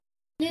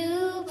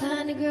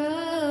Piney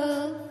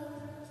Grove.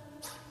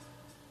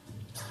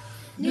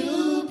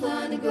 New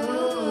Piney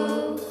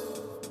Grove.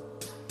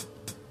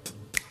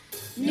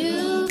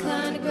 New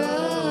Piney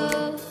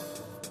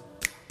Grove.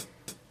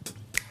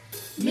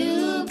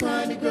 New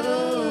Piney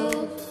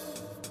Grove.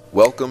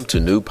 Welcome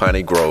to New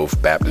Piney Grove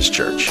Baptist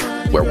Church,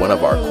 where one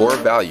of our core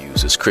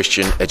values is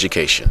Christian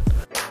education.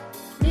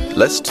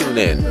 Let's tune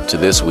in to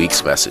this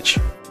week's message.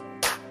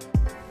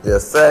 The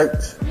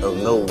effect of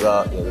no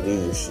godly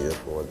leadership,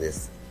 or the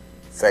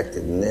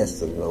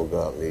effectiveness of no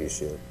godly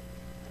leadership,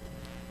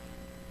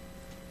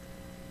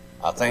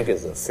 I think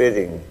is a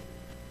fitting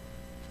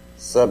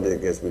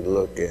subject as we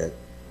look at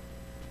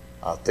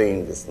our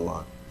theme this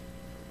month.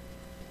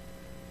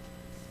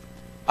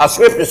 Our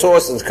scripture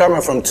source is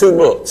coming from two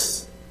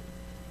books,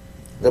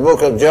 the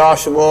book of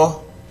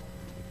Joshua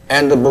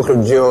and the book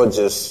of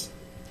Judges.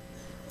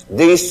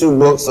 These two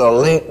books are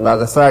linked by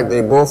the fact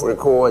they both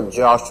record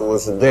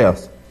Joshua's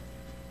death.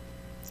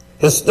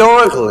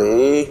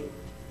 Historically,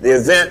 the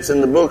events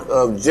in the book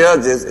of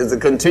Judges is a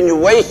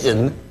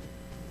continuation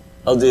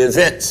of the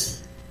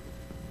events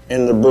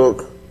in the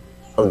book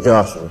of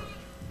Joshua.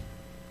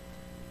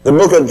 The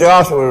book of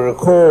Joshua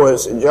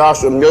records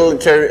Joshua's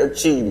military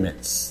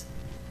achievements,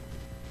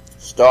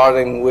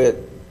 starting with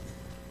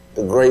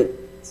the great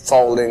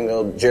falling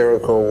of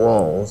Jericho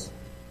walls,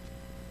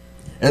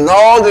 and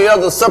all the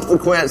other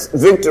subsequent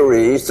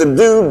victories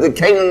subdued the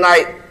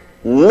Canaanite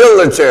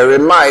military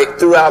might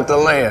throughout the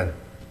land.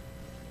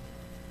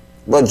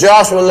 But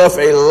Joshua left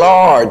a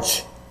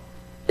large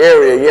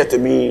area yet to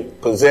be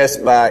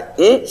possessed by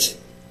each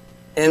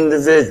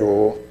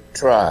individual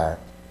tribe.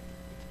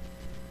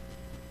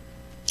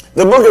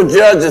 The book of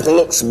Judges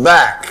looks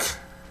back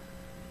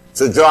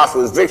to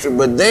Joshua's victory,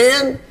 but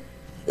then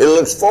it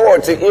looks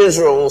forward to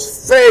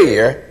Israel's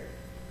failure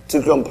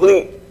to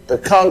complete the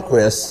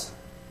conquest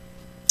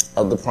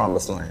of the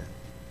Promised Land.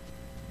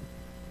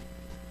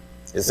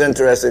 It's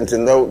interesting to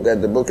note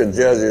that the book of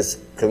Judges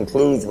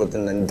concludes with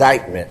an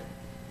indictment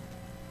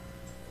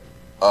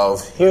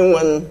of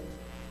human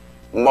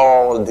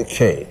moral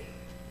decay.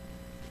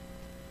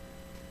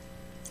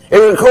 It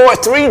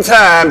records 3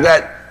 times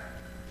that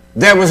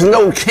there was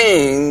no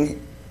king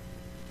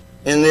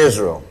in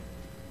Israel.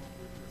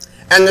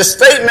 And the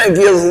statement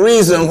gives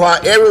reason why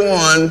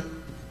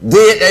everyone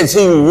did as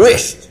he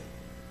wished,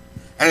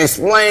 and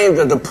explains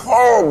the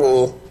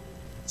deplorable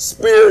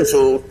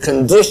spiritual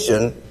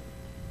condition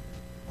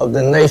of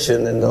the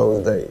nation in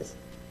those days.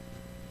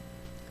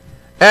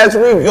 As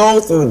we go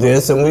through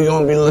this, and we're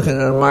going to be looking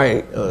at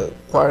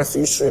quite a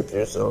few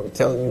scriptures, so I'm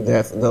telling you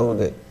that for those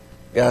that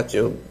got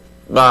your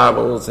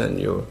Bibles and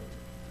your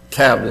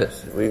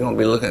tablets, we're going to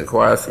be looking at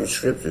quite a few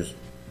scriptures.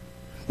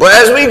 But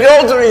as we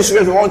go through these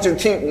scriptures, I want you to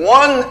keep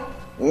one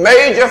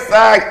major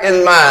fact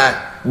in mind.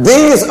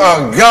 These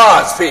are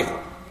God's people.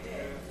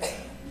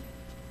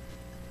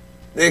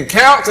 The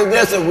accounts of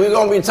this that we're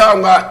going to be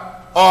talking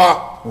about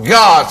are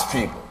God's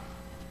people.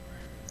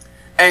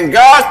 And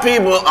God's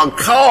people are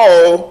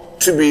called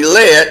to be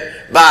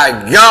led by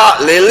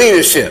godly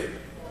leadership.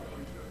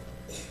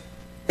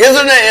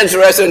 Isn't it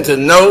interesting to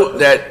note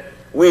that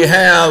we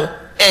have,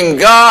 in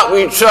God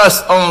we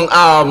trust on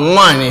our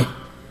money,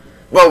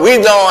 but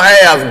we don't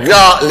have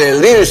godly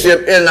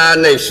leadership in our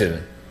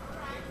nation?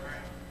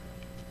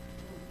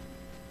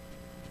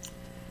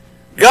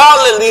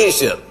 Godly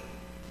leadership.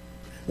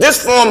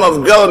 This form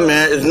of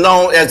government is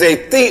known as a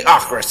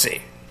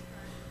theocracy.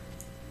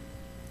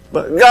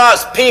 But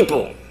God's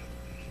people,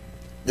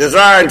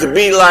 desiring to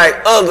be like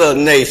other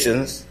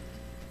nations,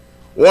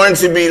 wanted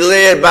to be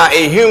led by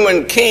a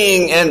human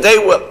king, and they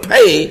would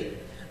pay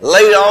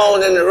later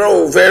on in the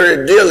road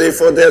very dearly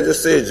for their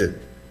decision.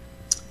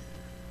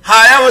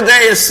 However,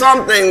 there is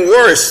something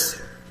worse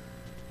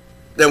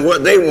than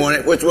what they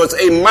wanted, which was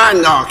a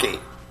monarchy.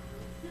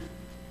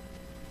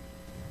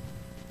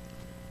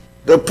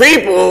 The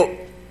people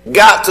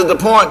got to the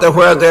point to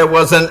where there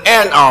was an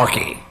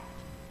anarchy.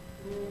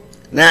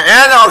 Now,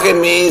 anarchy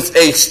means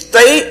a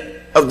state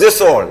of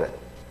disorder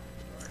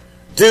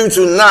due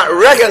to not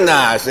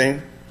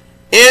recognizing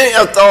any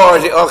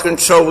authority or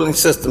controlling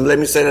system. Let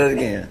me say that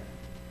again.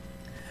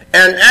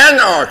 An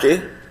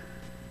anarchy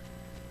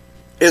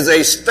is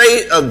a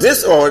state of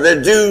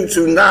disorder due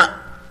to not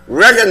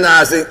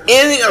recognizing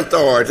any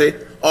authority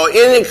or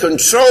any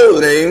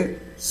controlling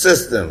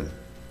system.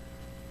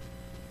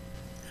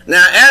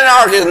 Now,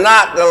 anarchy is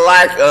not the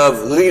lack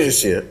of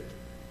leadership.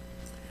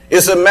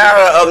 It's a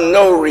matter of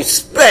no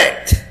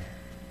respect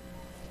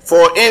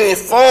for any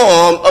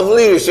form of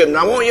leadership.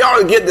 Now, I want y'all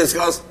to get this,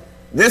 because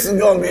this is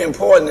going to be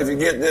important if you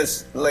get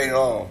this later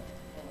on.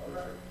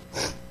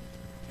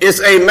 It's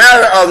a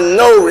matter of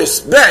no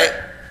respect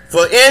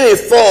for any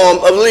form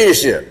of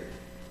leadership.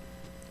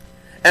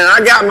 And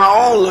I got my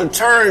own little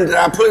term that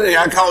I put in here.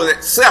 I call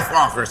it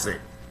self-ocracy.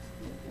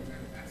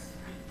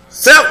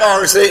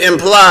 Self-ocracy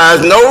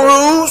implies no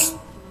rules,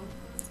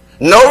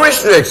 no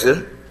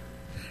restriction.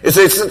 It's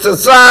a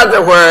society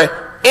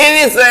where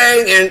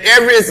anything and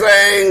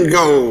everything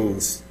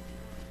goes.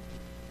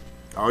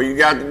 All you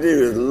got to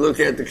do is look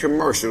at the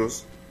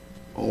commercials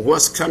on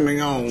what's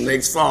coming on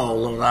next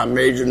fall on our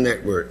major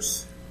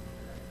networks.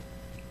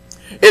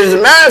 It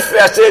is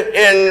manifested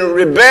in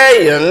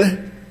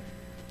rebellion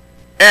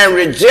and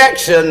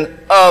rejection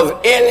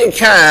of any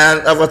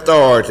kind of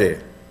authority.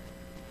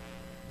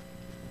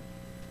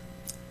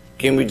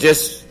 Can we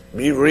just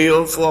be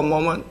real for a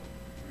moment?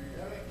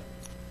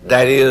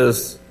 That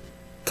is,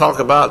 talk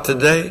about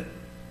today.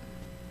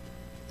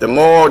 The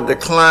moral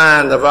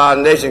decline of our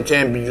nation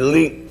can be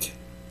linked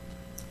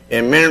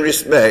in many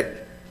respects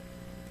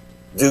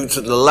due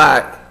to the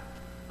lack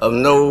of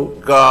no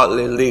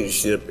godly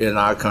leadership in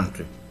our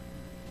country.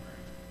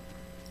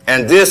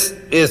 And this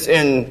is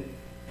in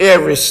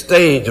every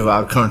stage of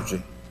our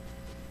country.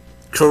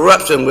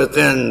 Corruption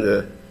within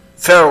the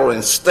federal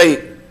and state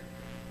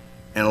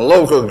and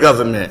local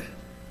government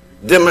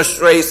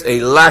demonstrates a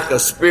lack of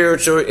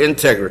spiritual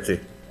integrity.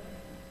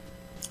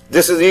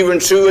 This is even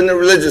true in the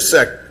religious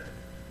sector.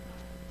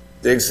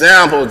 The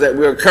examples that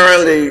we are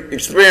currently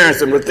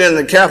experiencing within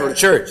the Catholic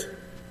Church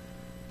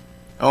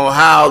on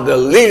how the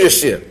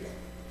leadership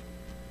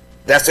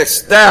that's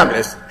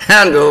established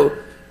handle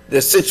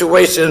the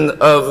situation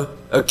of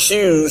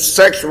accused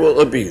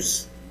sexual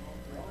abuse.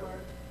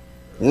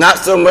 Not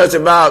so much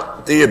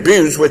about the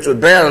abuse, which was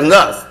bad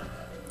enough,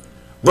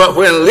 but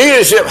when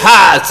leadership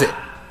hides it,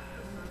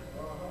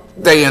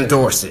 they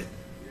endorse it.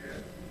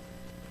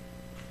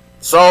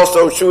 It's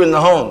also true in the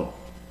home.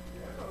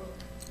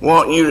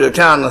 Want you to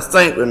kind of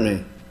think with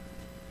me.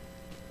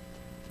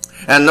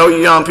 And I know you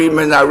young people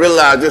may not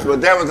realize this, but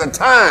there was a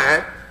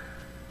time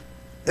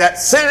that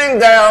sitting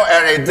down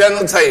at a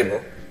dinner table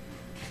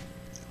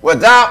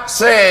without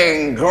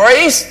saying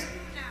grace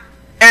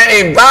and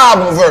a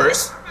Bible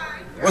verse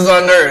was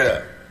unheard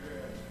of.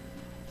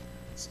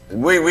 If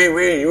we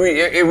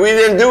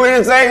didn't do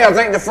anything, I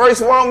think the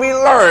first one we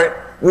learned,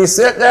 we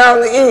sat down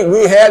to eat,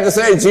 we had to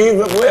say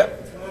Jesus wept.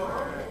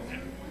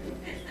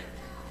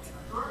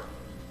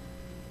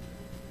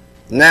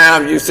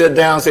 Now if you sit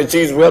down and say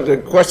Jesus wept, the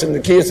question the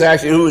kids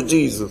ask you, who is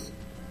Jesus?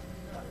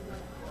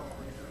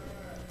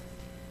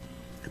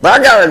 But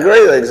I got a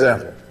greater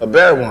example, a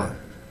better one.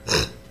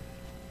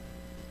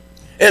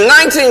 In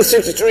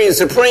 1963, the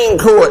Supreme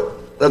Court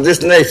of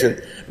this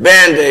nation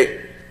banned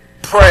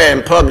prayer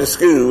in public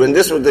school, and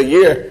this was the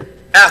year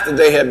after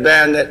they had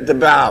banned the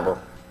Bible.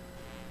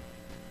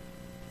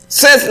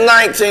 Since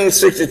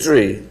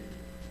 1963,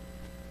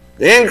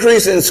 the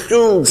increase in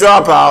school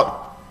dropout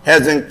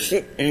has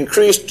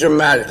increased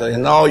dramatically,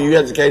 and all you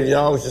educated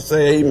y'all should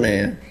say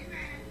amen.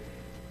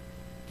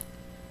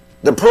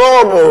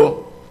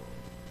 Deplorable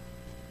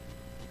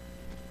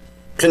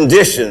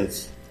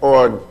conditions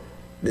or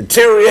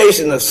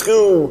deterioration of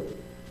school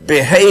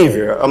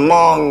behavior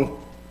among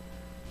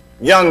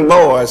young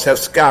boys have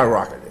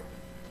skyrocketed.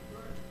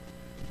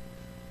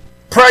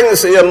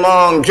 Pregnancy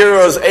among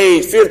girls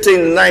aged 15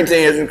 to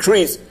 19 has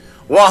increased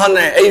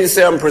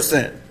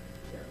 187%.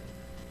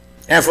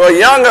 And for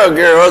younger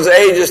girls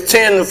ages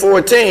 10 to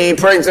 14,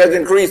 pregnancy has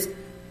increased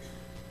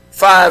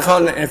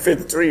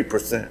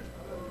 553%.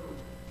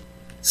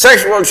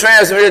 Sexual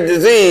transmitted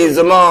disease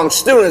among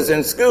students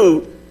in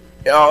school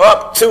are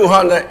up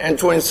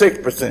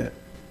 226%.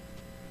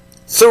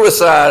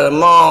 Suicide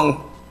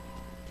among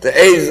the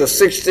ages of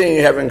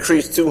 16 have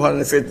increased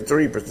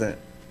 253%.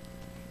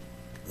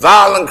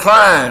 Violent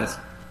crimes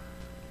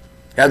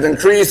have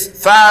increased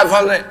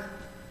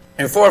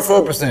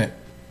 544%.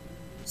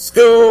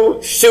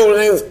 School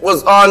shootings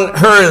was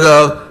unheard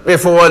of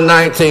before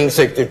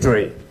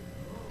 1963.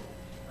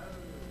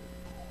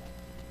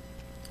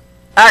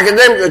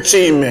 Academic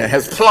achievement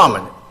has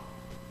plummeted,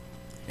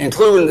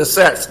 including the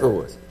SAT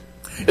scores.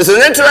 It's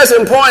an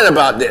interesting point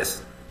about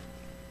this.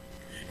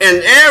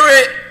 In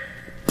every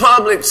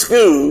public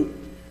school,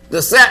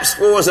 the SAT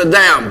scores are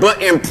down,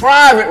 but in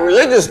private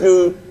religious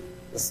schools,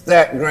 the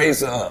SAT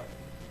grades are up.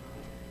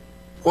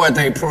 What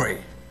they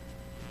pray.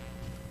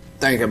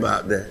 Think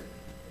about that.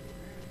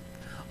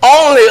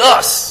 Only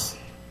us,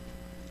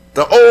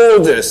 the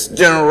oldest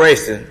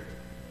generation,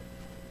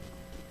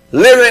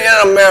 living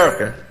in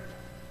America,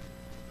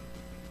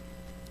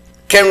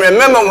 can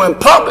remember when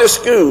public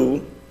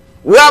school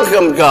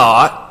welcomed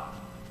God,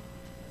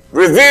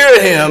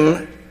 revered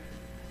Him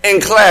in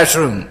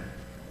classroom.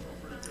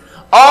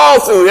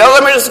 All through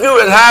elementary school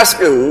and high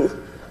school,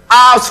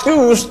 our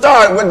school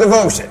started with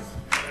devotion.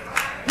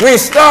 We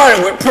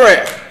started with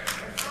prayer.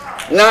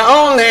 Not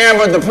only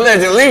with the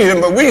Pledge of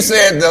Allegiance, but we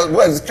said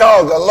what's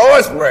called the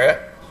Lord's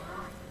Prayer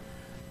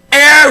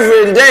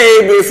every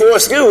day before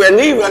school, and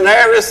even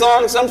every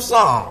song some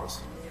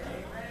songs.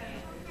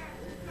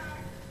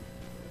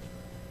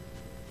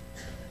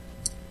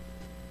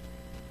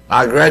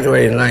 I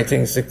graduated in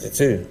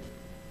 1962.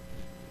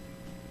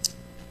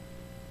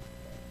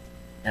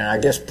 And I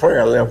guess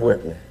prayer left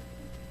with me.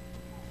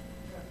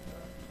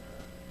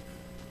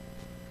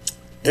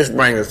 This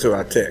brings us to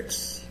our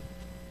text.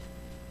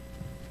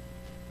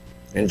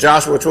 In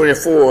Joshua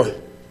 24,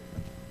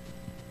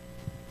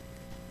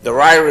 the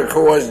writer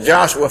records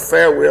Joshua's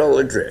farewell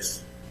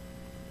address.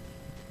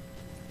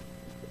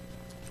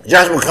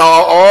 Joshua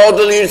called all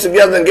the leaders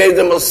together and gave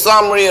them a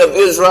summary of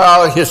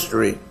Israel's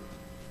history.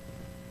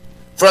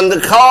 From the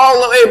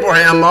call of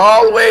Abraham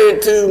all the way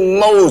to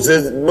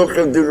Moses, the book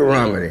of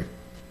Deuteronomy.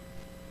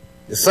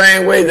 The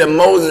same way that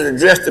Moses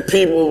addressed the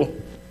people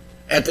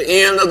at the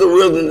end of the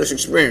wilderness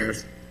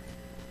experience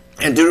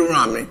in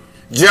Deuteronomy,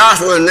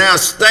 Joshua now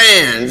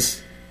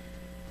stands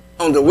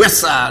on the west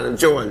side of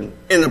Jordan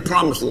in the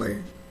promised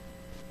land.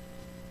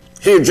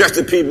 He addressed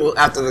the people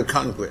after the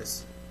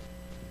conquest.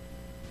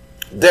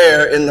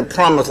 There in the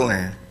promised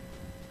land,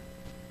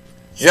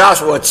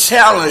 Joshua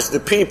challenged the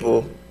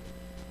people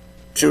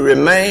to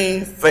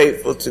remain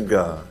faithful to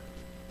God.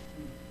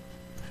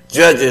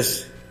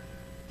 Judges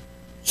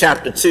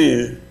chapter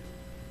 2,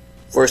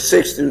 verse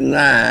 6 through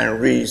 9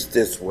 reads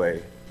this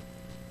way.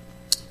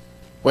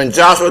 When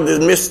Joshua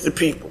dismissed the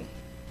people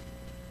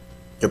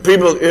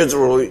of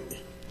Israel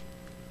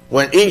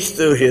went each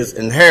to his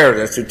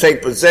inheritance to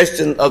take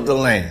possession of the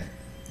land.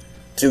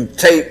 To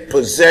take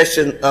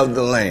possession of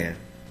the land.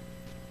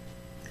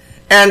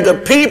 And the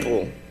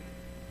people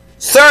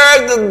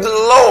served the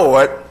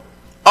Lord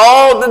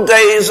all the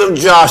days of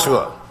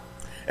Joshua,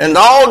 and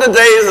all the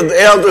days of the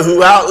elder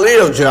who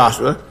outlived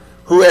Joshua,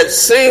 who had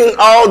seen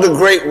all the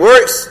great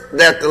works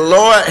that the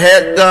Lord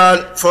had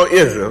done for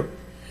Israel.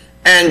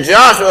 And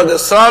Joshua, the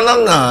son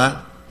of Nun,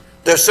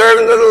 the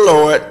servant of the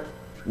Lord,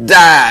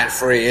 died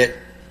for it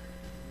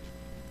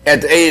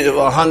at the age of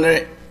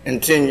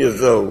 110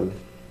 years old.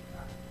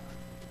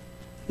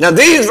 Now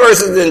these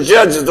verses in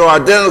Judges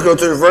are identical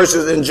to the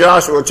verses in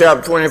Joshua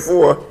chapter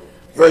 24,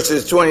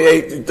 verses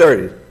 28 through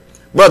 30.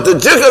 But the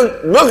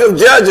book of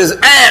Judges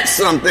adds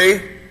something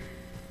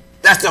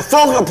that's the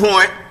focal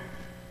point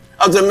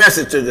of the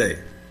message today.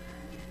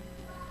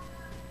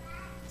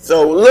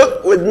 So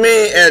look with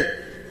me at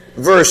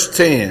verse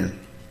 10.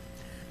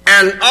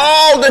 And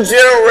all the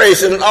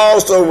generations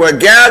also were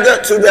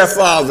gathered to their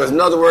fathers. In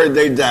other words,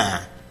 they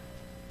died.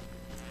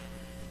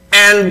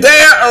 And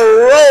there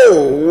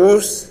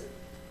arose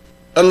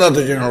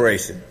another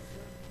generation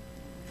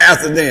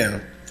after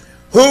them,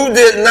 who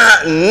did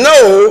not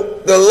know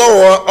the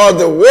Lord or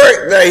the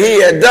work that he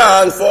had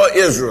done for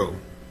Israel.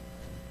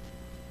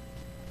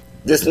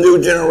 This new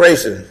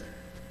generation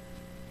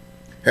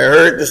had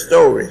heard the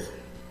stories,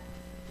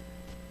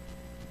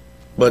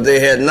 but they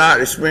had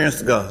not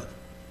experienced God.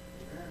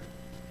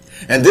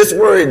 And this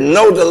word,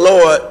 know the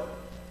Lord,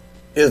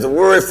 is the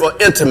word for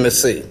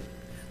intimacy.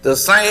 The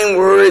same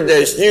word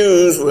that's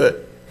used when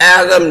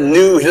Adam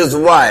knew his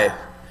wife.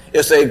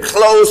 It's a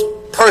close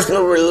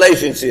personal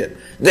relationship.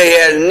 They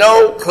had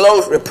no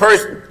close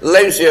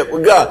relationship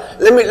with God.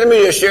 Let me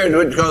just share it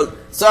with you,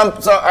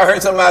 because I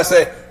heard somebody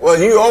say, well,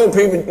 you old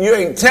people, you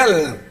ain't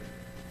telling them.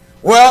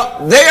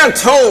 Well, they are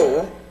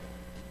told,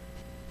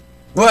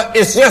 but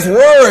it's just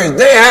words.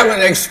 They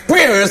haven't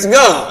experienced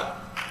God.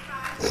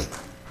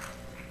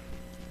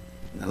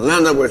 Now,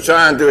 Linda was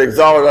trying to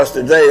exhort us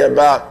today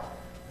about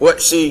what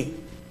she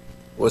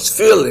was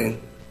feeling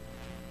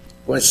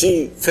when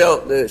she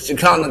felt the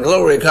Shekinah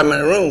glory come in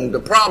the room. The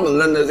problem,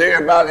 Linda, is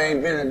everybody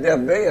ain't been in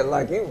deathbed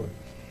like you were.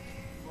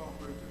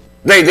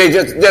 They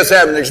just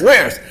haven't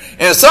experienced.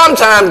 And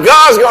sometimes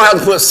God's going to have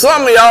to put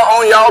some of y'all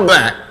on y'all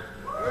back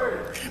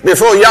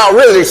before y'all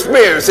really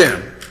experience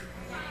him.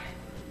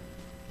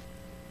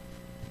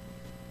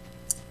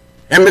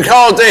 And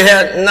because they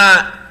had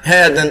not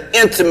had an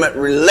intimate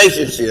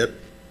relationship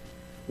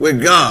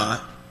with God,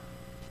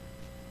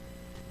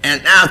 and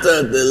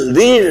after the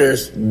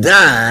leaders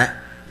died,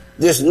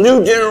 this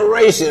new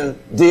generation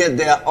did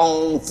their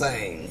own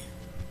thing.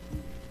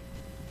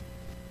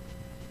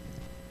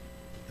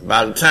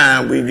 By the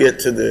time we get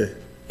to the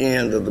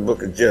end of the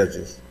book of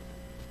Judges,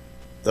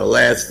 the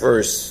last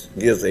verse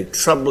gives a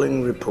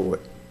troubling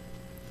report.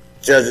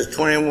 Judges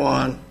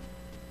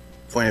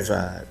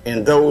 21:25.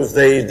 In those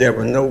days there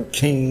was no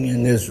king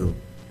in Israel,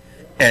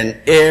 and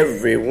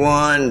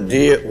everyone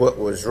did what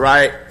was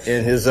right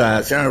in his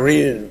eyes. Can I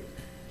read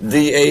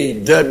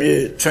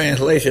DAW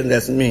translation?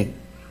 That's me.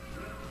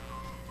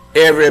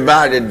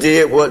 Everybody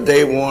did what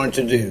they wanted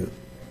to do.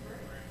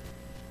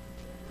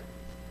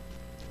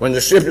 When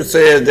the scripture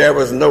says there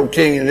was no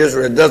king in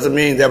Israel, it doesn't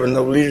mean there was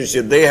no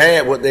leadership. They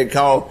had what they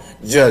call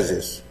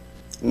judges.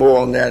 More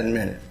on that in a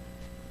minute.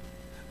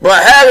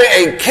 But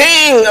having a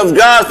king of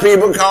God's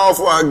people called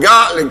for a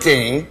godly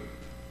king,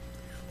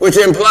 which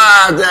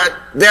implies that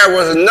there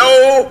was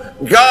no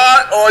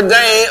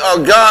God-ordained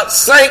or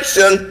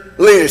God-sanctioned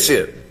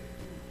leadership.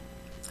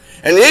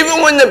 And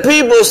even when the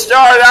people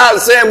started out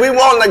saying, we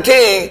want a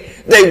king,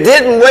 they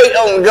didn't wait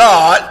on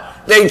God.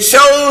 They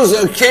chose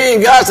a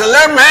king. God said,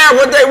 let them have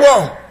what they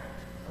want.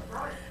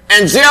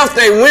 And Jeff,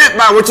 they went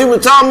by what you were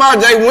talking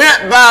about. They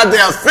went by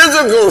their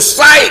physical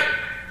sight.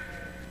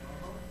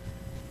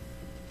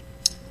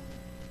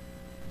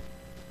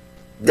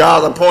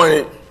 God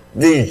appointed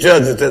these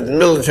judges as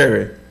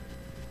military,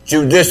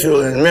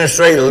 judicial, and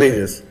administrative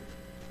leaders,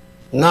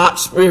 not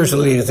spiritual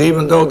leaders,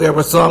 even though there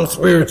were some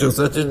spiritual,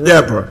 such as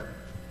Deborah.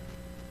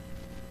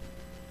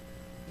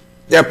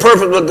 Their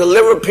purpose was to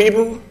deliver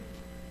people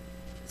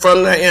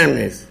from their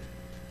enemies.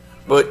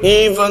 But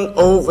even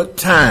over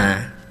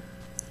time,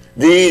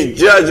 these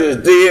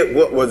judges did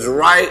what was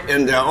right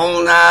in their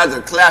own eyes.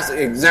 A classic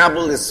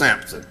example is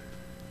Samson.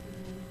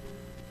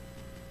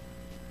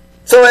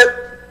 So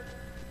it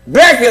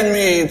beckons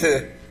me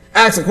to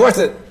ask the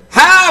question,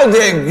 how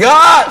did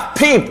God's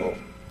people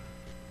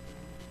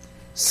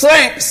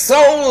sink so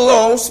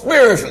low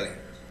spiritually?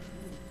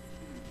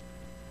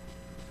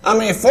 I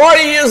mean,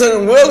 40 years in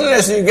the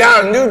wilderness, you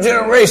got a new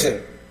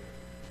generation.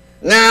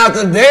 Now,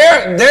 after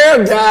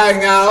they're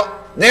dying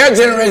out, their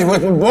generation was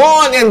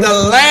born in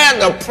the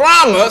land of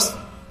promise.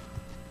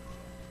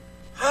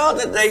 How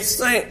did they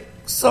sink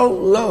so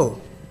low?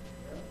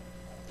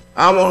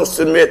 I want to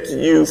submit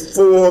to you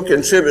 4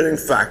 contributing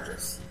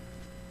factors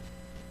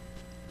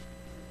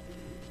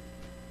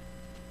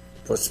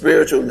for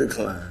spiritual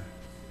decline.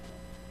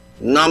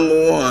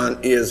 Number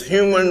 1 is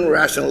human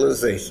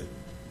rationalization.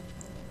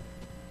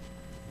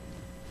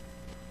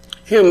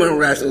 Human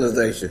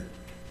rationalization.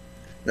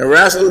 Now,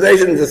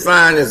 rationalization is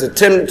defined as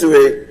attempting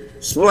to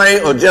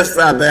explain or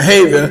justify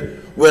behavior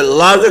with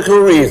logical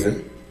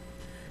reason,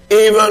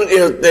 even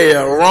if they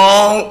are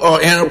wrong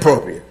or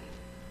inappropriate.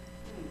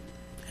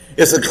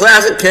 It's a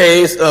classic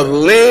case of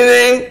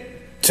leaning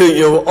to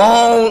your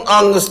own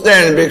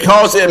understanding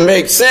because it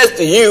makes sense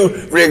to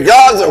you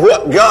regardless of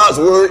what God's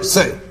word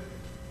says.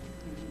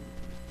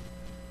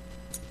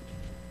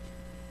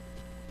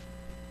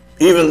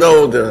 Even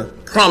though the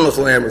promised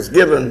land was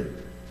given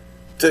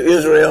to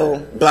Israel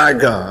by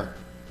God,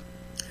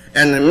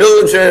 and the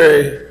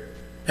military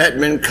had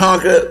been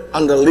conquered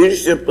under the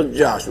leadership of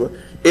Joshua,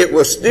 it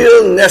was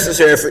still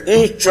necessary for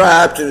each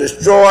tribe to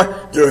destroy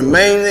the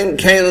remaining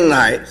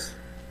Canaanites,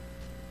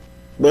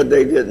 but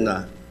they did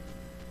not.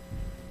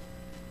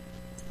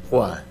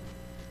 Why?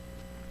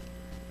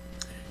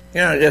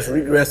 Just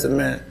regress a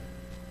minute.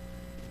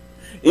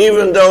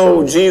 Even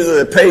though Jesus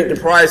had paid the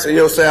price of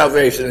your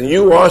salvation and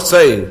you are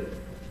saved,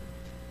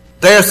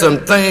 there's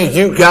some things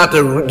you got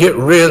to get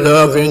rid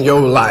of in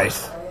your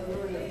life.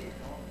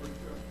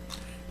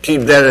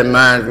 Keep that in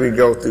mind as we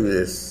go through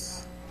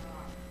this.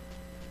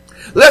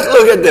 Let's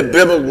look at the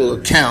biblical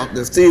account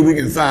to see if we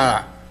can find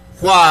out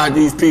why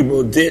these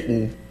people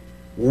didn't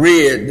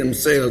rid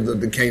themselves of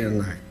the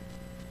Canaanite.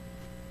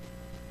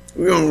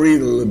 We're going to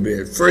read a little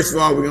bit. First of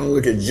all, we're going to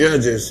look at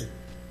Judges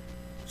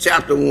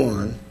chapter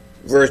 1,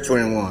 verse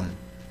 21.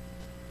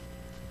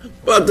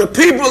 But the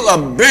people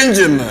of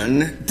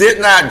Benjamin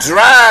did not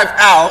drive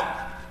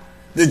out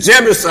the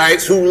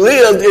Jebusites who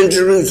lived in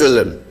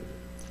Jerusalem.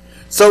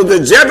 So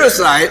the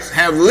Jebusites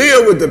have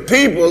lived with the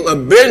people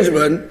of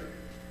Benjamin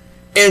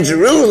in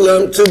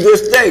Jerusalem to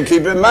this day.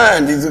 Keep in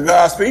mind, these are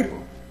God's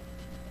people.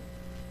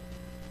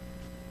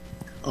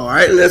 All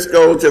right, let's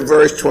go to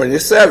verse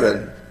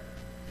 27.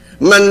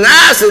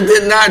 Manasseh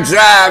did not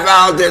drive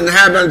out the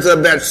inhabitants of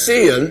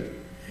Bethshean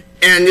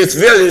and its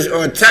village,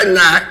 or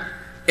Tanakh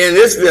in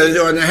this village,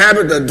 or the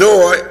inhabitants of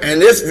Dor in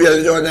this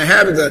village, or the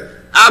inhabitants of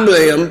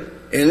Ablaim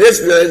in this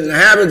village, and the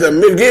inhabitants of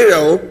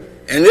Megiddo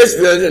in this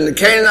village, and the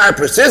Canaanite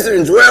persisted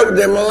and dwelt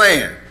within the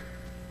land.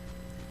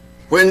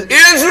 When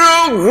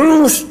Israel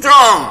grew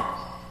strong,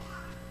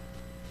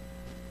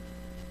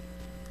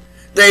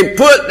 they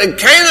put the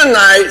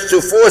Canaanites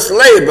to forced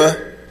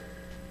labor,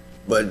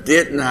 but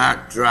did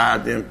not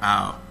drive them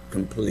out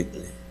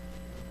completely.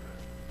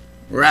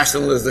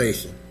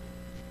 Rationalization.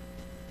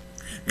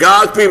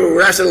 God's people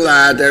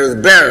rationalized that it was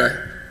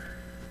better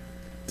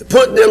to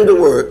put them to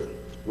work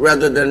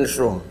rather than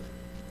destroy them.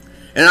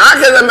 And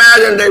I can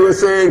imagine they were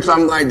saying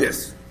something like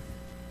this.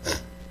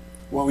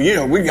 Well,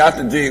 we got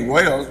to dig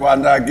wells. Why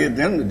not get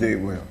them to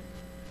dig wells?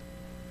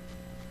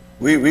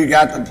 We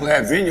got to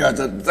plant vineyards.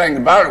 The thing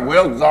about it,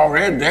 wells was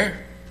already there.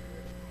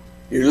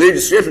 You read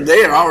the scripture,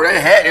 they had already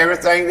had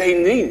everything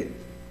they needed.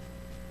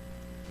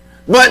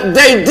 But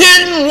they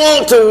didn't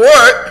want to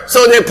work,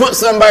 so they put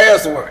somebody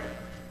else to work.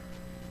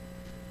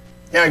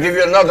 Can I give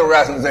you another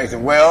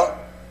rationalization? Well,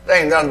 they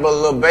ain't nothing but a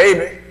little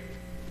baby,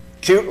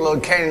 cute little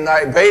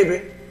Canaanite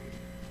baby.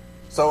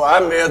 So I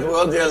may as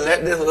well just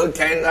let this little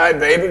Canaanite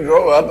baby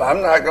grow up.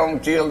 I'm not going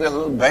to kill this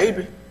little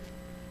baby.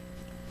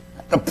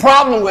 The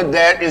problem with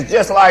that is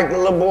just like the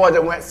little boy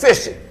that went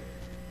fishing.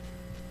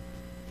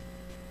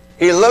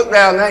 He looked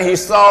down there, he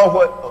saw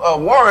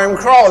a worm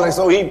crawling,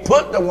 so he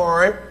put the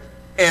worm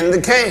in the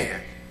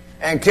can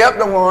and kept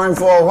the worm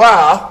for a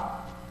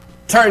while.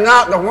 Turned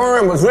out the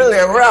worm was really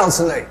a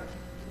rattlesnake.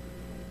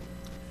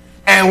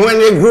 And when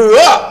it grew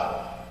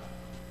up,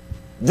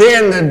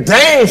 then the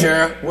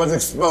danger was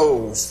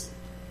exposed.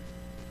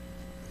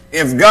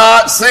 If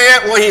God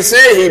said what he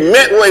said, he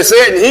meant what he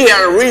said, and he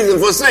had a reason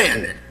for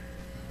saying it.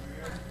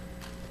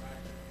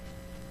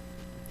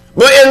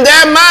 But in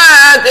their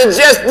mind, it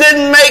just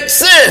didn't make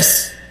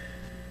sense.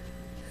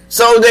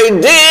 So they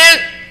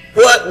did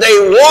what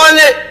they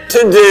wanted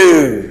to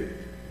do.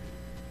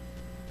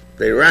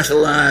 They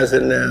rationalized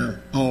in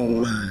their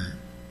own mind.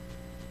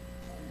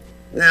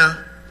 Now,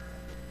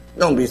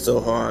 don't be so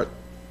hard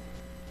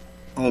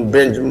on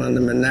Benjamin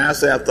and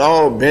Manasseh. After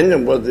all,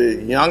 Benjamin was the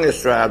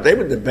youngest tribe. They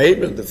were the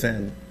baby of the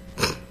family.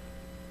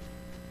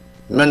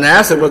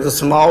 Manasseh was the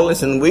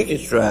smallest and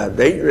weakest tribe.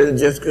 They really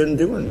just couldn't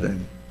do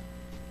anything.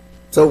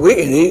 So we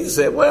can easily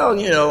say,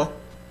 well,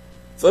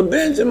 for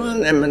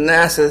Benjamin and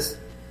Manasseh,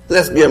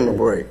 let's give them a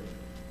break.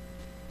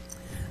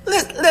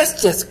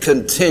 Let's just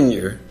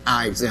continue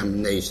our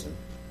examination.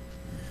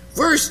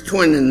 Verse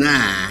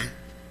 29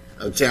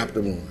 of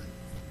chapter 1.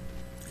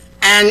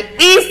 And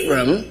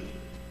Ephraim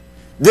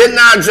did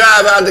not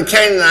drive out the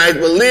Canaanites,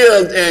 but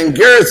lived in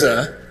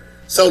Gezer.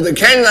 So the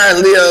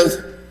Canaanites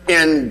lived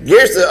in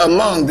Gezer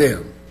among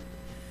them.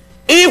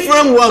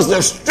 Ephraim was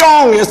the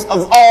strongest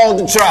of all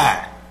the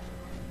tribes.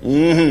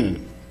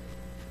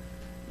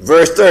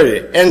 Verse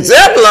 30. And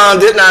Zebulun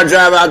did not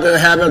drive out the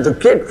inhabitants of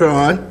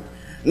Kitron,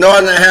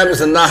 nor the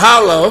inhabitants of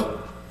Nahalo.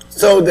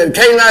 So the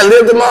Canaanites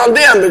lived among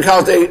them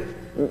because they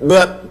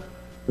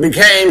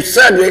became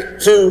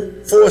subject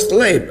to forced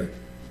labor.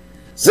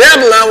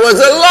 Zebulun was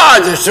the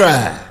largest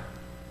tribe.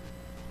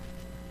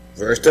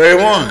 Verse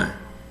 31.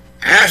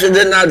 Asher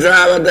did not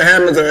drive out the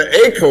inhabitants of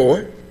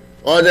Achor,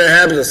 or the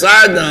inhabitants of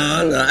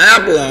Sidon, or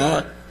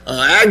Apollon, or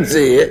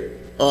Akzid,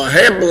 or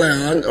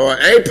Hebron, or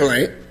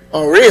Aplank,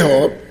 or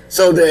Rehob.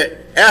 So the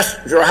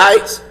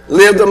Ashterites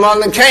lived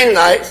among the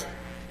Canaanites,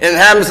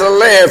 inhabitants of the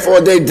land,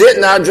 for they did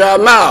not drive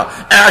them out.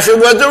 Asher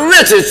was the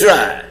richest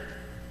tribe.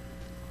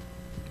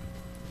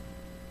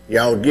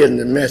 Y'all getting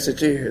the message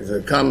here? It's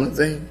a common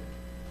thing.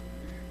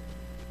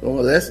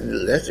 Well, let's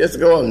just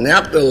go on.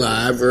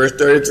 Naphtali, verse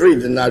 33,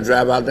 did not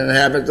drive out the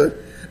inhabitants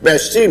of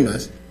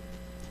Beth-Shemesh,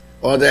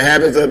 or the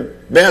inhabitants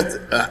of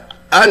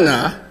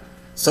Beth-Anah.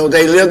 So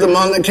they lived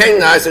among the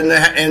Canaanites and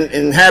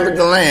inhabited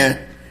the land.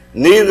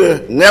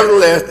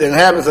 Nevertheless, the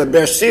inhabitants of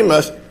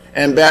Beth-Shemesh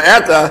and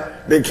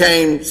Beth-Atha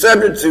became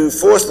subject to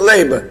forced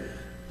labor.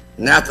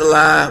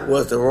 Naphtali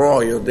was the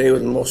royal. They were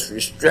the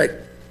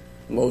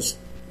most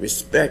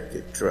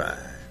respected tribe.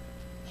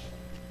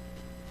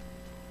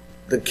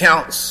 The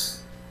counts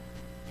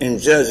in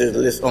Judges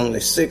list only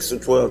 6 or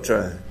 12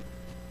 tribes.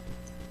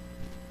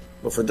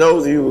 But for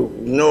those of you who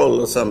know a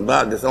little something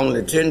about this,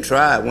 only 10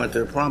 tribes went to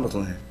the promised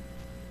land.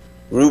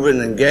 Reuben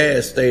and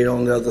Gad stayed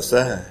on the other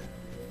side.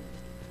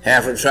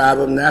 Half the tribe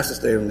of Manasseh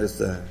stayed on this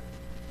side.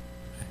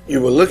 You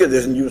will look at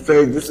this and you will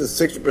say, this is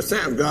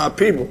 60% of God's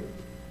people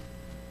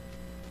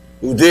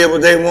who did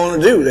what they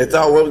wanted to do. They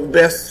thought what was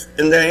best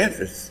in their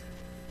interests.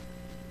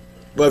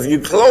 But if you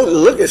closely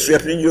look at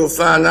Scripture, you'll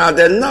find out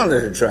that none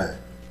of the tribes,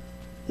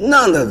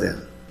 none of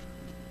them,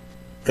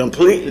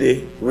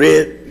 completely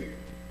rid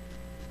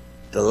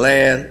the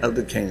land of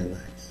the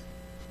Canaanites.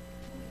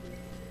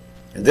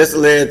 And this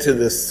led to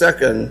the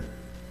second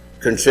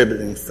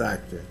contributing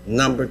factor,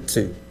 number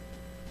 2,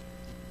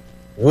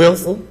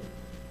 willful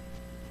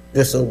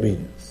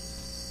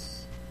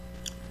disobedience.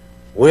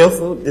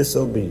 Willful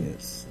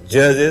disobedience.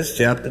 Judges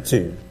chapter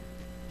 2,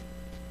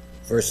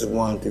 verses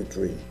 1 through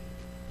 3.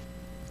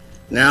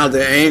 Now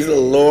the angel of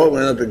the Lord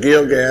went up to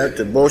Gilgal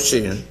to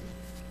Boshin,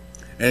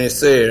 and he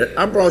said,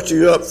 I brought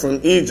you up from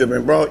Egypt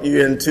and brought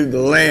you into the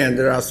land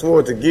that I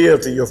swore to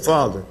give to your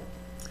father.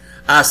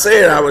 I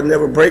said I would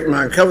never break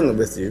my covenant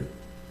with you,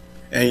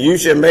 and you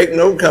shall make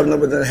no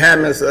covenant with the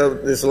inhabitants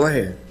of this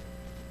land.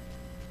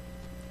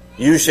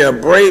 You shall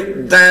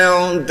break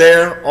down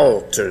their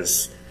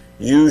altars.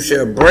 You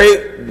shall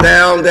break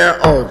down their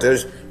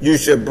altars. You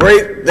shall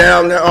break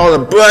down their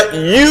altars, but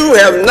you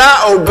have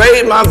not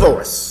obeyed my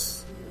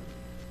voice.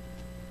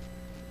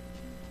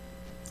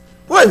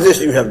 What is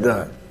this you have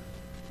done?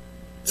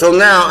 So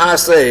now I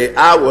say,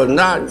 I will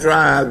not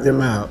drive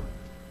them out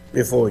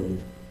before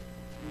you,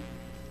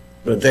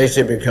 but they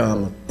shall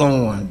become a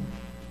thorn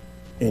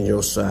in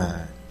your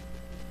side,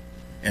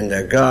 and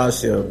their God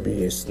shall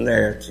be a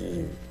snare to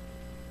you.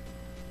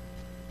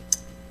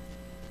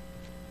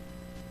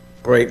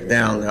 Break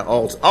down their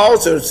altars.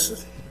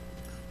 Altars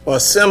are a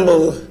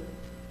symbol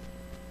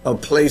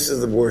of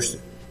places of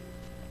worship.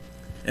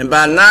 And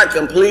by not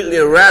completely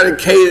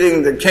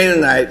eradicating the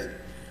Canaanites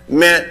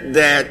meant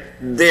that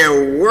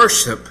their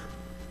worship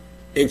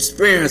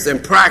experience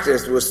and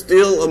practice was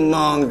still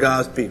among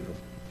God's people.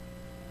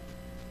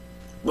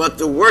 But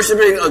the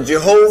worshiping of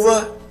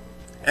Jehovah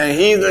and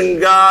heathen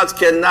gods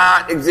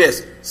cannot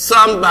exist.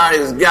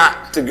 Somebody's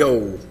got to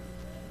go.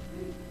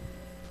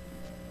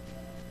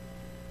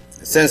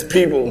 Since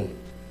people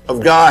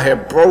of God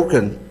have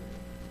broken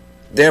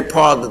their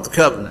part of the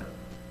covenant,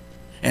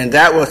 and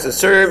that was to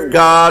serve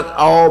God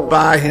all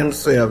by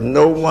himself,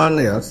 no one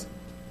else,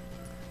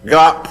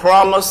 God's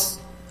promise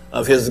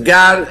of his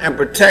guidance and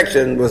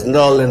protection was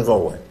null and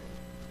void.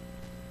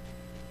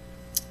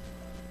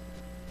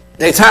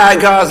 They tied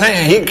God's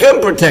hand. He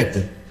couldn't protect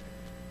them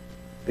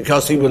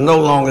because he was no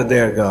longer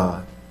their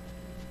God.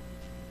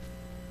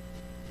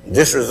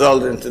 This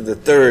resulted into the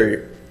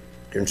third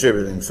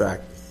contributing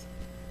factor: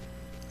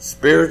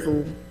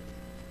 spiritual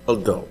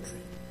adultery.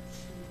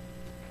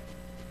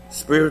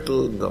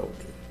 Spiritual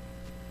adultery.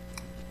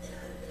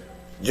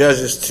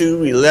 Judges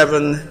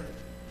 2:11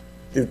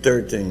 through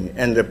 13.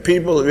 And the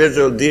people of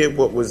Israel did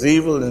what was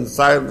evil in the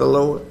sight of the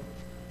Lord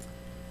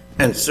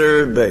and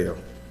served Baal.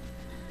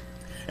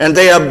 And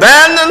they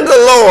abandoned the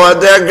Lord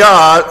their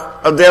God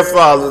of their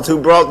fathers who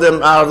brought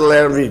them out of the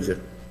land of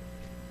Egypt.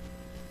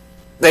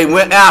 They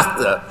went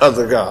after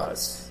other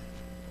gods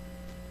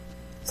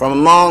from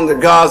among the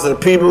gods of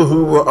the people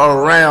who were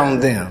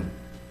around them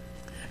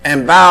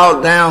and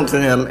bowed down to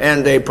them,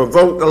 and they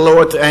provoked the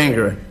Lord to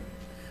anger.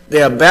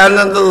 They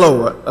abandoned the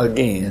Lord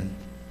again,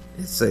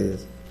 it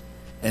says,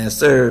 and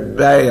served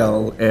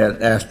Baal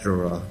and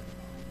Ashtoreth.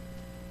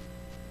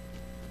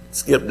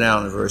 Skip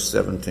down to verse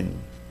 17.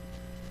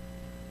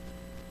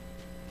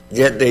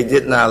 Yet they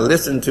did not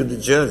listen to the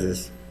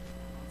judges,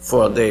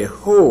 for they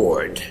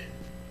whored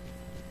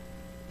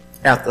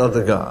after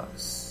other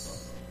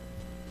gods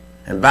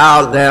and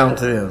bowed down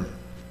to them.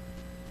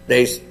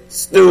 They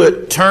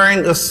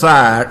turned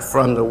aside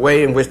from the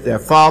way in which their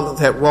fathers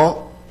had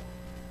walked,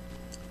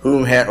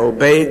 whom had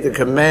obeyed the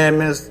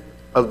commandments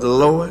of the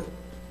Lord,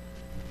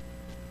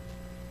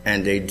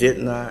 and they did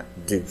not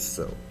do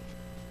so.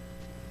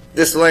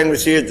 This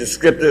language here is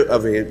descriptive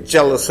of a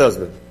jealous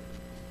husband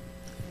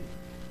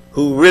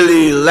who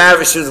really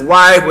lavishes his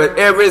wife with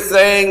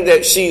everything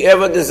that she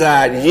ever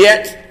desired.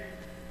 Yet,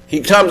 he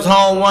comes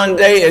home one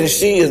day and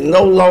she is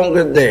no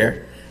longer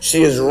there.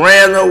 She has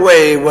ran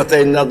away with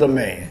another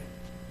man.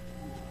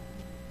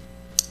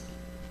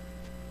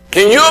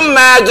 Can you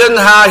imagine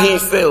how he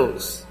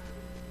feels?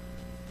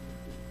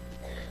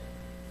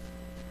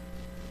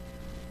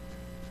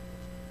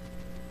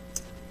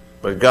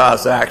 But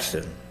God's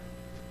action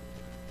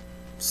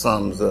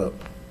sums up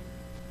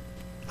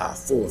our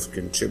fourth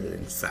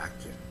contributing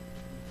factor.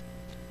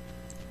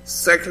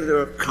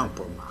 Secular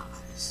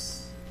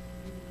compromise.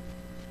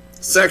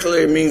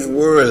 Secular means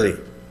worldly.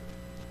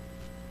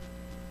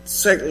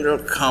 Secular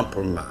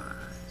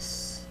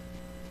compromise.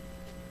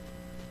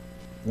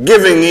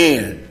 Giving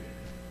in.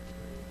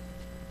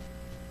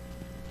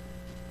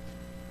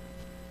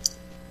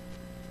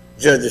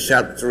 Judges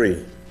chapter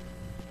 3,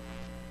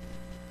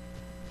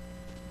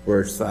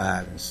 verse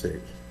 5 and 6.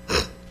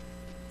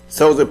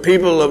 So the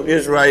people of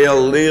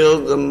Israel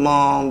lived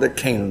among the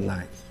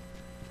Canaanites,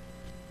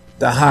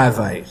 the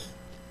Hivites,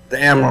 the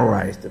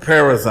Amorites, the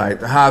Perizzites,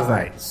 the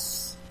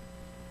Hivites,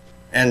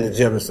 and the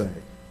Jebusites.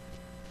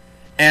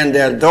 And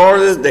their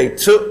daughters they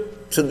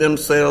took to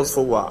themselves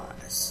for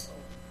wives,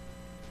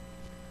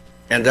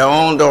 and their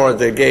own daughters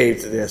they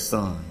gave to their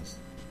sons,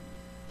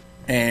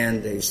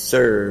 and they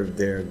served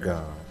their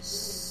gods.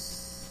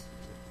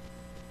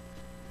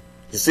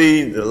 You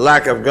see, the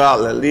lack of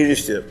godly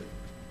leadership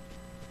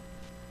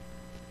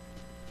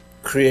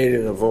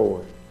created a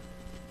void.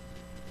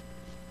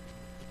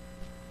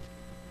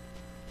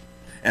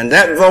 And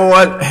that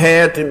void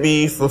had to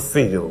be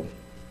fulfilled.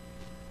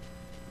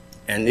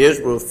 And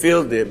Israel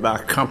filled it by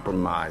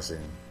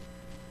compromising.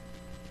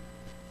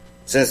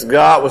 Since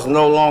God was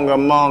no longer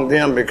among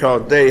them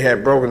because they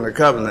had broken the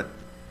covenant,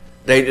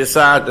 they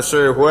decided to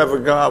serve whoever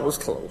God was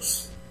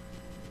close.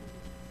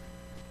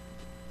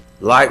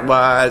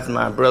 Likewise,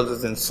 my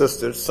brothers and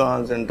sisters,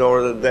 sons and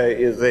daughters, there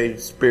is a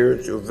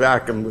spiritual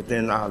vacuum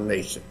within our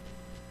nation.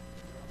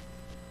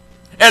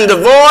 And the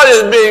void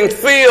is being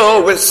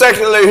filled with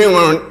secular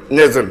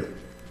humanism.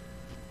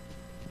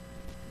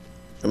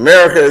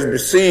 America is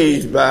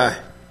besieged by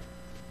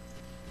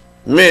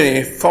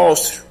many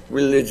false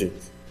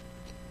religions,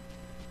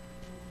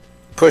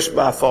 pushed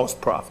by false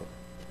prophets.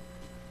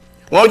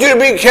 I want you to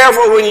be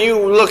careful when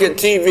you look at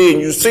TV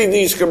and you see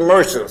these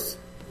commercials.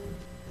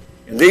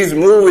 These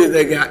movies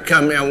they got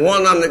coming out,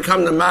 one of them that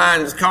come to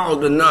mind is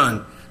called The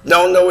Nun.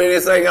 Don't know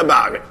anything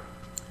about it.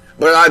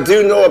 But I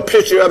do know a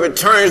picture of it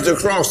turns the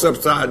cross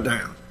upside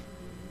down.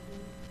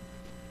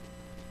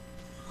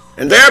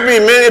 And there'll be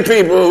many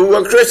people who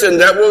are Christian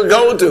that will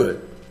go to it.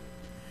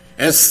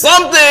 And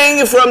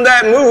something from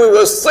that movie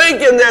will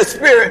sink in their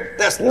spirit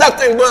that's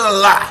nothing but a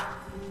lie.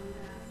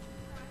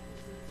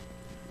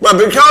 But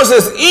because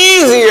it's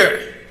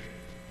easier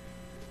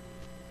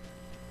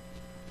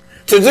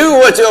to do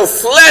what your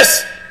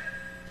flesh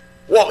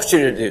wants you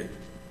to do,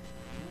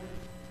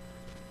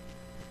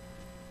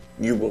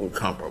 you will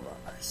compromise.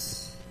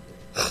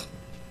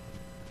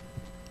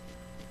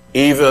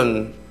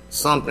 Even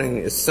something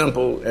as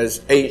simple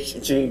as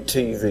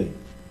HGTV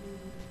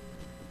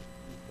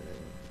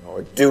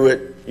or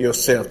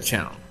do-it-yourself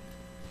channel.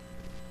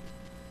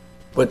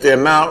 But the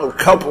amount of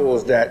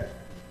couples that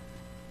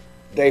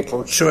they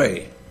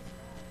portray,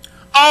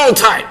 all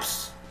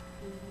types,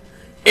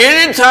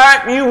 any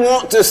type you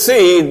want to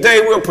see,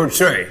 they will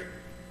portray.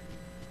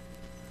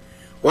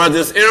 Whether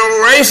it's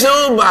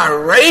interracial by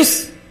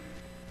race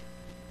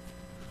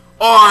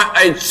or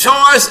a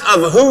choice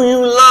of who you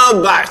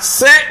love by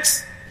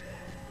sex,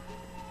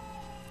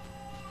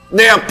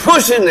 they are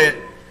pushing it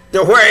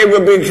to where it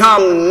will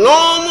become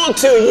normal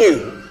to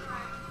you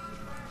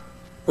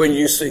when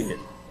you see it.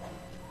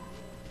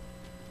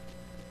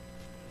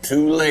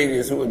 Two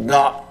ladies who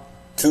adopt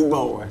two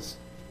boys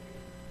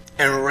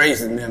and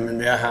raising them in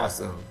their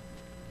household.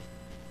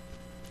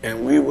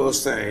 And we will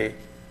say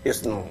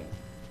it's normal.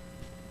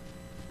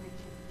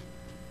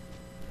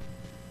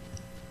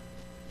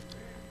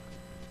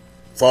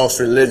 False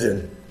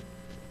religion.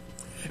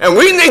 And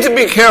we need to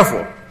be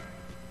careful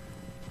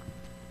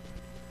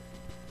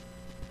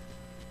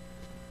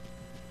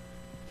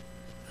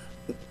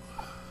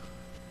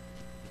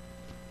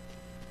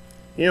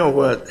You know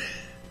what?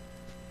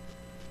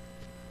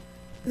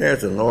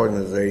 There's an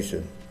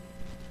organization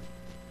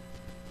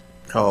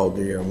called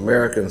the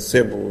American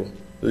Civil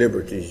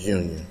Liberties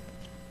Union,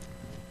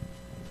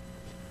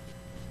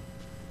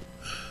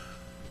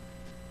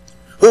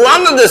 who,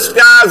 under the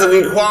disguise of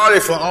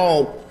equality for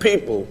all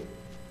people,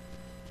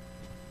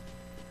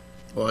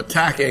 are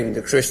attacking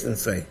the Christian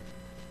faith.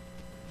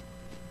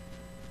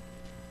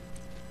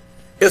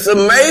 It's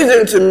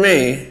amazing to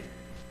me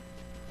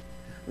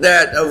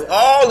that of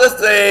all the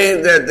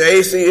things that the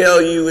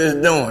ACLU is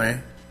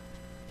doing,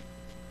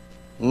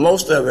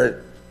 most of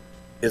it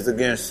is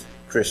against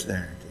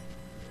Christianity.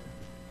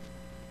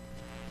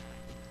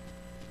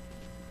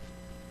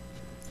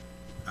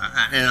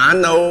 And I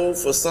know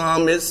for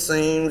some it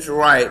seems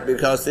right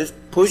because it's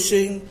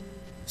pushing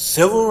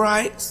civil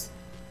rights,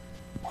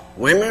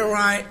 women's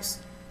rights,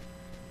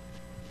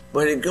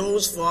 but it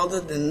goes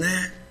farther than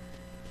that.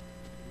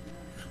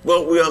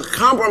 But we'll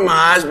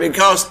compromise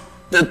because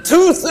the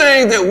two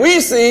things that we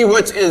see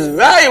which is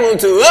valuable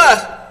to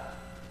us,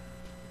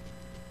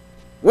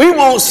 we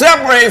won't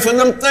separate from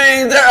them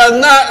things that are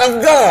not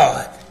of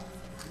God.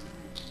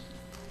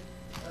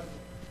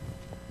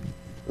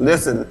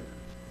 Listen.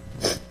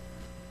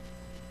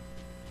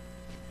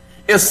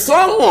 If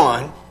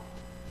someone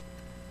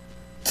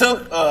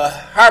took a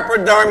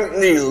hypodermic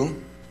needle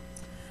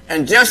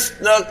and just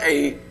stuck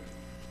a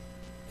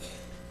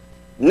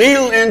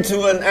needle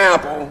into an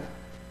apple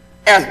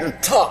at the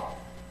top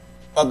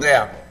of the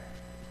apple,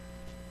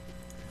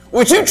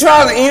 would you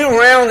try to eat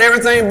around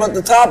everything but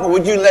the top, or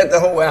would you let the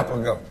whole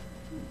apple go?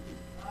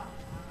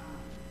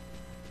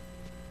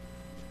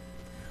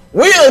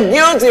 We are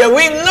guilty, and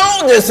we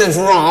know this is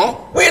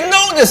wrong. We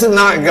know this is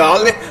not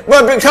godly,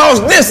 but because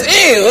this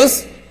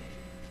is,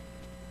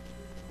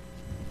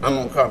 I'm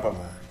going to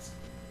compromise.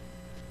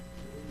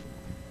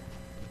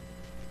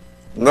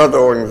 Another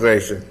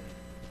organization,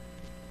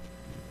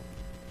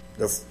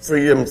 the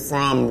Freedom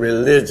from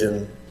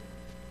Religion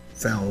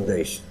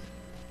Foundation.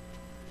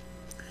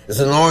 It's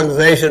an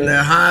organization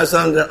that hides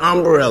under the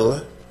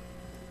umbrella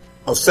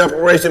of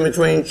separation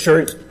between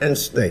church and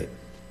state.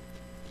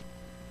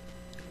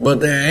 But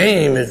their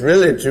aim is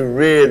really to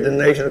rid the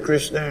nation of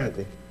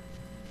Christianity.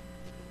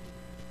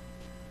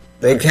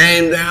 They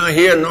came down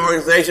here, an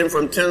organization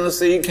from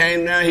Tennessee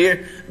came down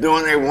here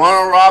doing a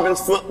Warner Robins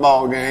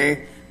football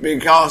game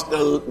because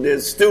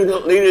the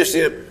student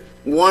leadership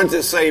wanted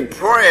to say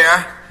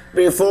prayer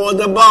before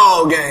the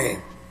ball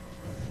game.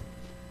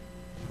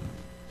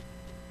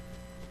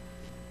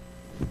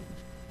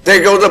 They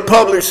go to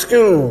public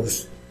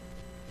schools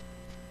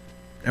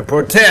and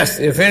protest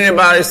if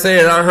anybody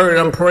said, I heard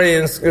them pray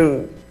in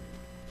school.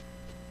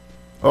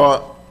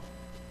 Or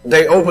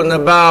they open the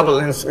Bible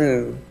in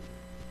school.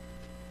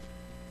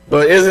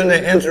 But isn't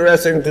it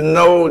interesting to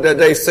know that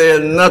they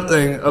said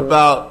nothing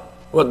about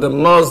what the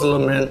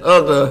Muslim and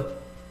other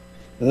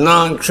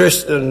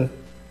non-Christian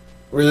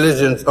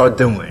religions are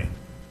doing?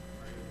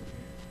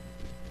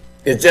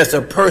 It's just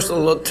a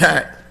personal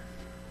attack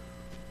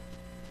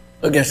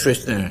against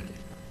Christianity.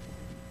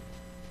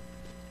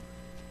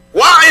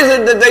 Why is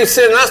it that they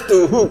send us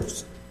through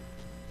hoops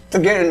to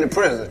get into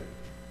prison,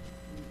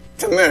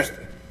 to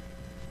minister?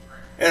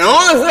 And the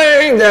only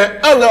thing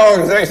that other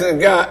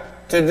organizations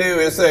got to do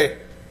is say,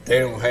 they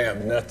don't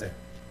have nothing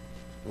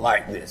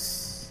like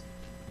this.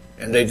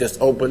 And they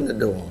just open the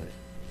door on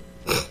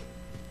it.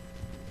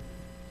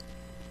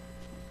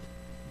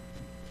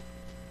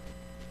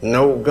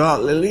 No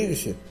godly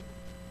leadership.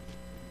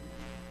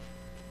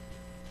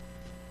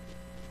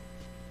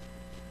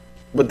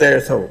 But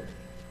there's hope.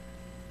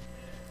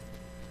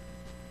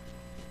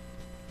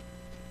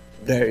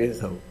 There is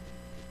hope.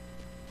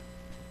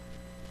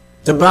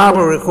 The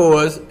Bible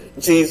records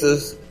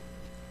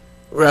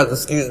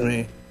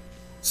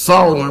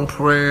Solomon's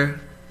prayer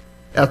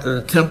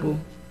after the temple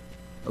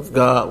of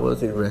God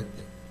was erected.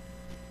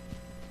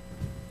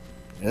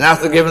 And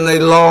after giving a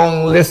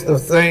long list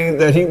of things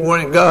that he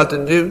wanted God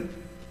to do,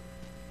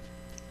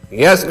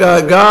 he asked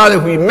God,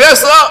 if we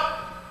mess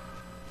up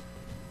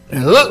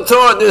and look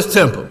toward this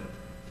temple,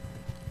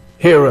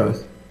 hear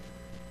us.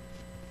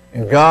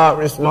 And God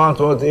responds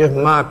towards, if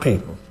my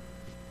people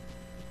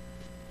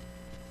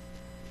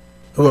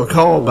who are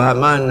called by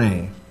my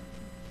name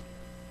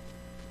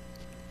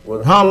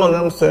would humble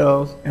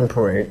themselves and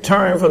pray,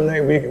 turn from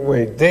their wicked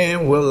way,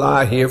 then will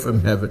I hear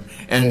from heaven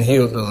and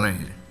heal the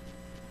land.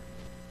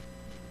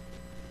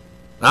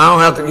 I don't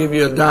have to give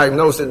you a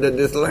diagnosis that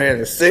this land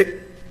is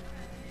sick.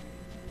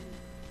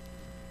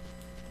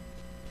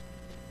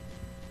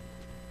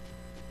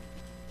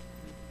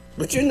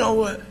 But you know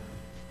what?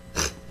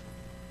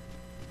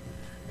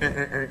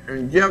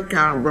 And Jeff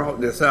kind of brought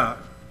this out.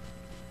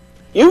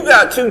 You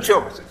got two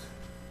choices.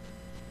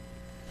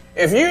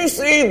 If you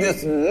see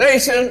this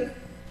nation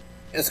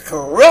is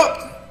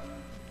corrupt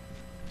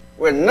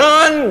with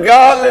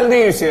non-godly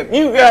leadership,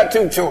 you got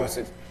two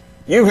choices.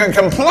 You can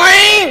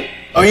complain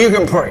or you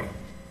can pray.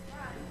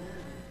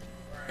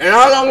 And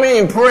I don't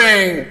mean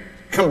praying,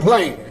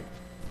 complaining.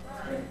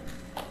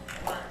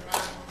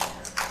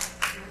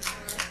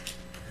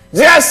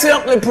 Just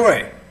simply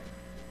pray.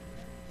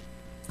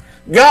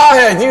 God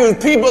has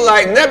used people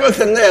like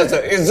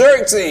Nebuchadnezzar,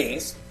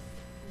 Xerxes,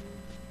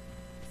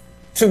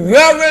 to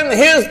govern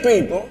his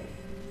people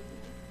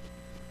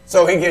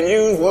so he can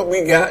use what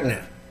we got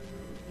now.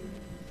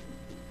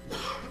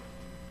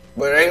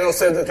 But there ain't no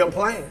sense in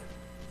complaining.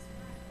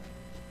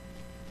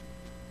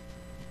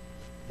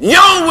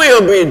 Your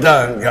will be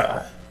done,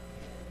 God.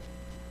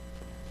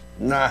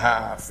 Not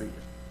how I feel.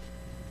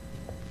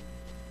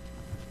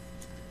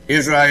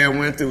 Israel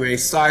went through a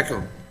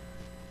cycle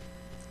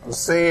of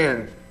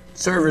sin,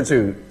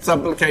 servitude,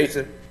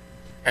 supplication,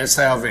 and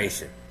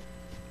salvation.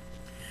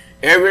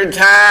 Every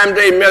time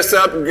they mess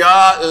up,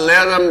 God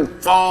let them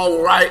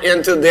fall right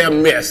into their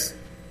mess.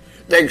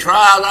 They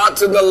cried out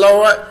to the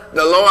Lord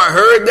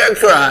heard their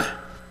cry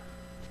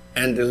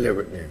and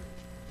delivered them.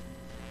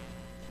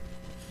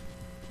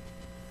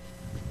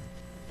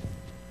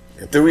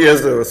 And through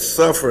Israel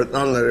suffered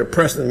under the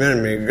oppression of the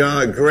enemy,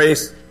 God's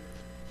grace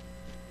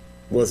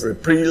was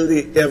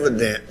repeatedly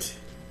evident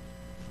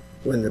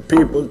when the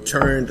people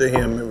turned to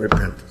him in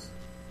repentance.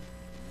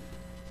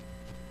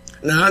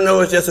 Now, I know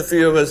it's just a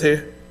few of us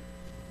here.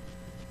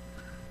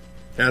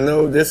 I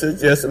know this is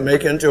just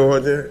Macon,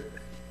 Georgia.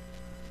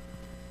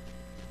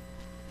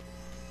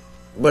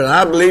 But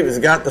I believe it's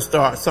got to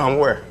start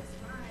somewhere.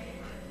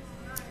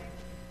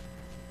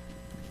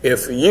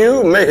 If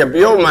you make up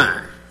your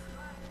mind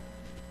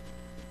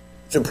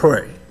to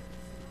pray,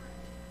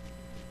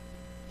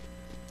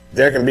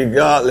 there can be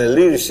godly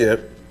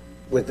leadership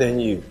within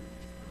you.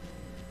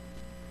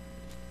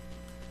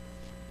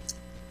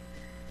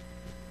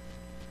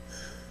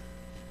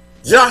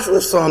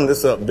 Joshua summed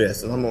this up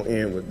best, and I'm going to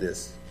end with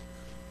this.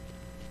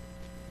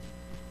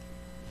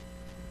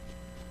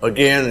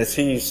 Again, as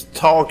he's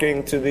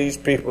talking to these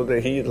people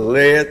that he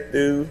led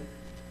through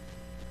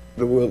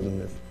the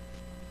wilderness,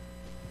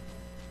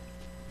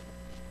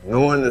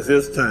 knowing it's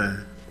his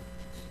time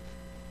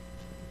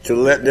to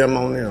let them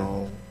on their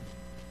own,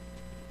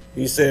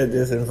 he said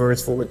this in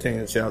verse 14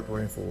 of chapter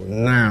 24.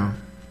 Now,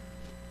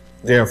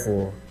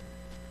 therefore,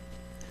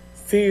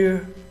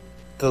 fear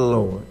the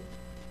Lord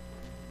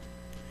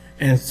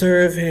and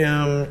serve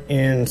him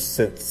in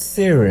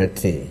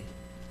sincerity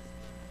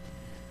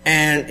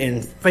and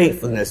in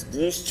faithfulness.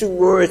 These two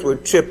words will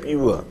trip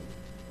you up.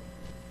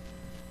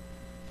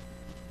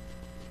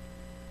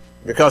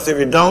 Because if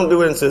you don't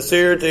do it in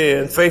sincerity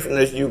and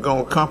faithfulness, you're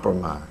going to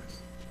compromise.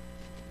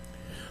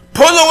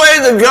 Put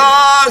away the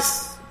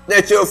gods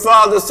that your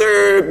father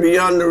served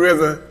beyond the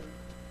river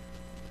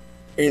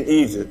in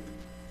Egypt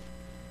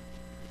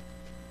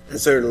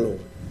and serve the Lord.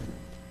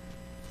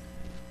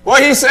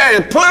 What he said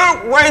is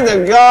put away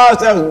the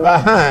gods that was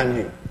behind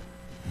you.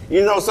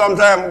 You know,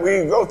 sometimes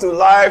we go through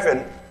life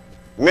and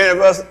many of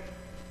us,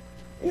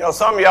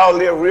 some of y'all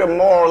live real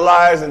moral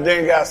lives and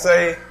then got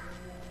saved.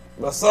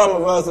 But some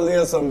of us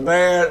live some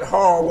bad,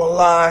 horrible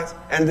lives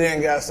and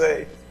then got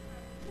saved.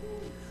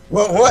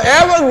 But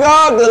whatever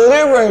God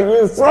delivered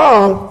you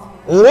from,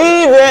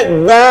 leave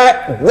it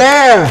back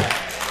there.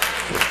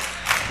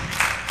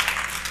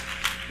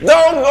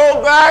 Don't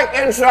go back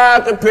and try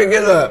to pick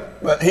it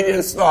up. But he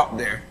didn't stop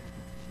there.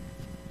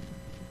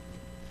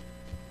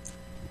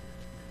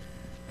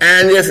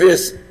 And if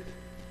it's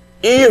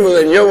evil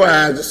in your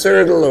eyes to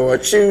serve the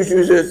Lord, choose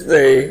you this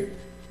day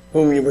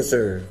whom you will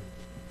serve.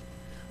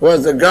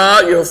 Was the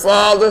God your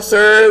father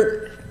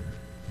served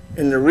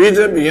in the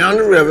region beyond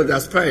the river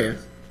that's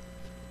past,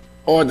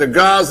 or the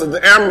gods of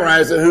the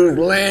Amorites in whose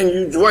land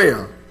you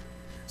dwell?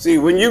 See,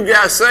 when you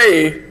got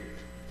saved,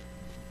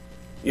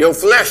 your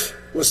flesh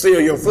was still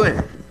your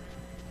flesh.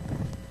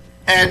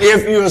 And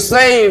if you're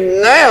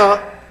saved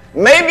now,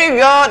 maybe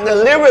God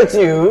delivered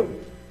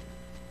you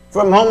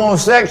from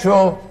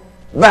homosexual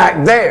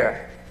back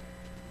there.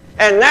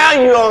 And now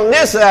you're on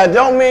this side.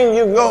 Don't mean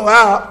you go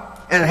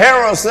out and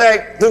harrow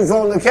sex through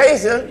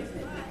fornication.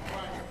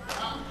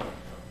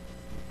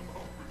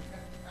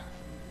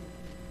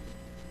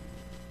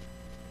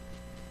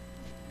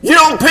 You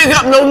don't pick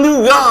up no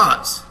new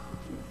gods.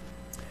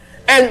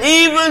 And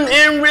even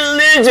in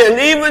religion,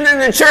 even in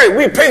the church,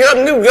 we pick up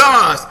new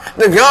gods.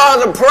 The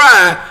god of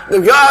pride,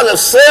 the god of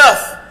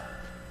self.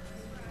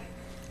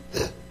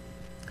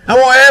 I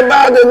want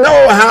everybody to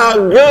know how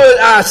good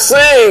I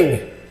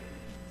sing.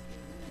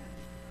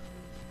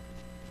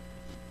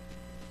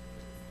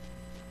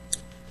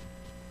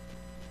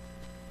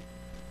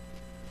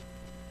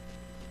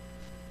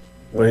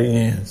 But he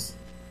ends.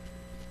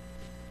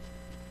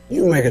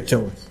 You make a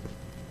choice.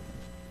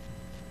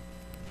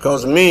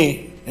 Because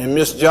me and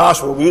Miss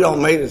Joshua, we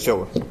don't make the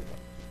choice.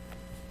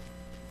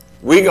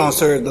 We're going to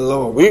serve the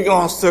Lord. We're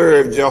going to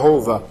serve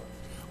Jehovah.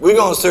 We're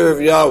going to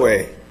serve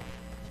Yahweh.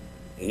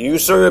 You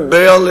serve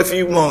Baal if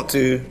you want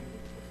to,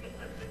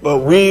 but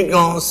we're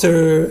going to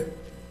serve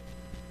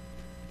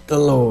the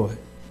Lord.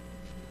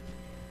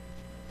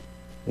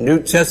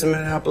 New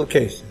Testament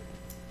application.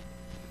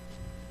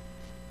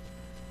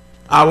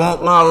 I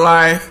want my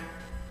life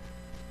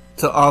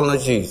to honor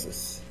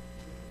Jesus.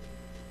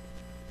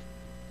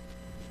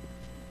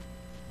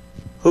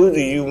 Who do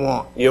you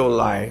want your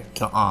life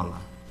to honor?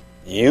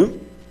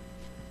 You?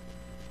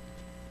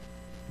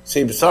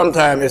 See,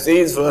 sometimes it's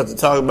easy for us to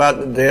talk about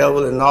the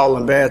devil and all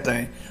the bad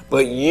things,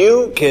 but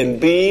you can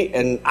be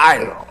an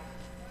idol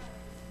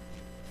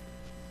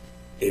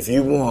if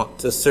you want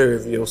to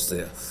serve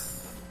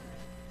yourself.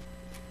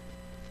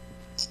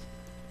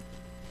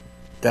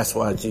 That's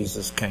why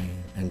Jesus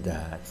came and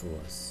died for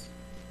us.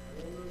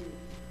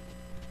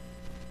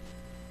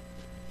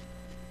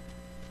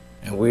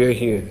 And we're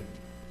here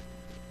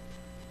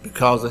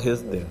because of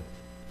his death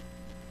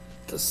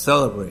to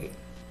celebrate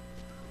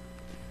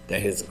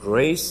that his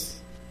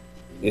grace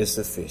is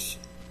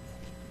sufficient.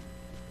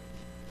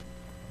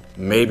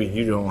 Maybe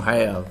you don't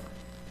have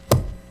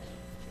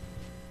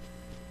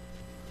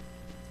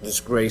this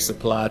grace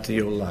applied to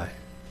your life.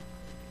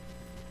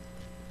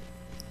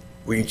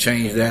 We can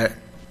change that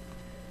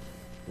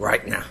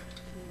right now.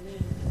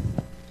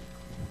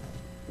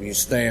 Will you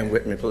stand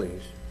with me,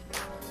 please?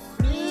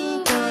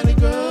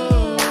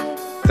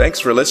 Thanks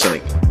for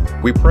listening.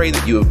 We pray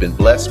that you have been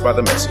blessed by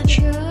the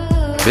message.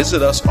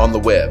 Visit us on the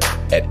web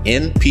at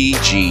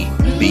npgbc.org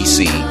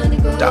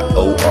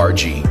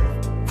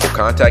for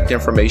contact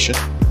information,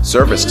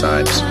 service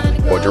times,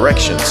 or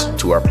directions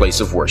to our place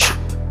of worship.